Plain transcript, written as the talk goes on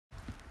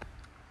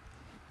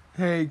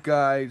Hey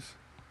guys,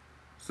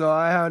 so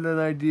I had an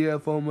idea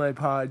for my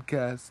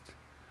podcast,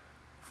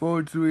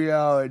 Forge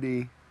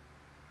Reality.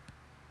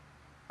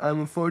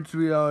 I'm a Forge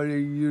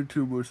Reality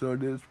YouTuber, so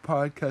this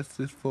podcast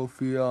is for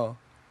y'all.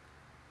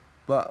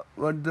 But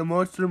what the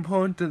most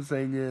important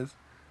thing is,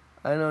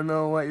 I don't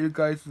know what you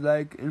guys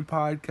like in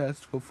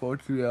podcasts for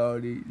Forge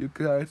Reality. You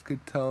guys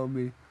could tell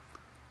me,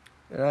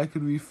 and I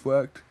could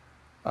reflect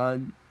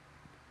on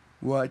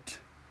what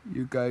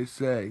you guys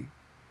say.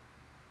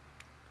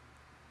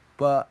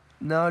 But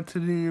now to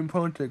the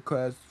important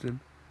question.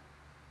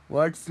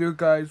 What's your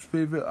guys'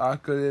 favorite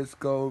Oculus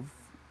Go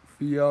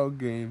VR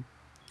game?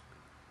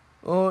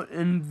 Or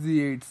in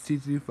the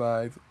HTC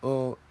Vive,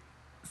 or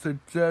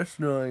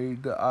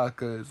suggestionally the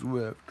Oculus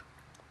Rift,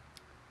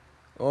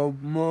 or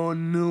more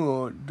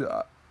newer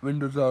the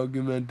Windows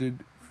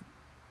Augmented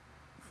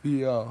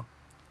VR.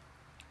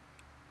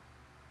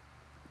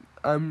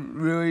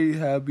 I'm really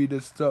happy to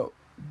start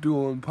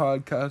doing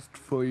podcasts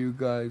for you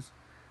guys.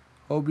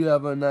 Hope you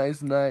have a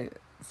nice night.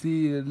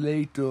 See you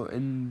later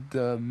in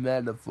the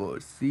metaphor.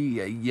 See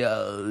ya,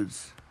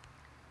 yos.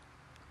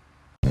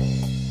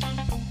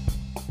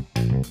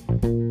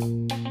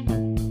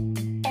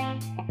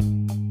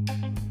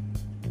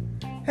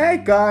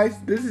 Hey guys,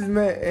 this is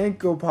my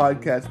Anchor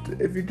podcast.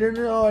 If you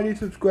didn't already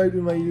subscribe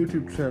to my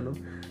YouTube channel,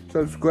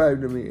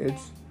 subscribe to me.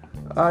 It's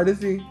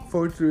Odyssey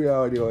Forge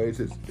Reality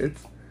Oasis.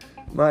 It's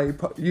my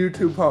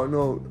YouTube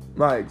partner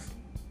Mike's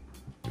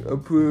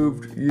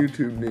approved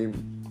YouTube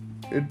name.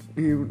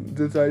 He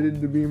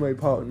decided to be my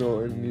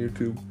partner in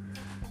YouTube.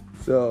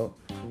 So,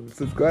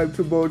 subscribe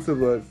to both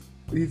of us.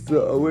 He's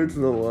the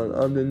original one,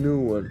 I'm the new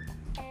one.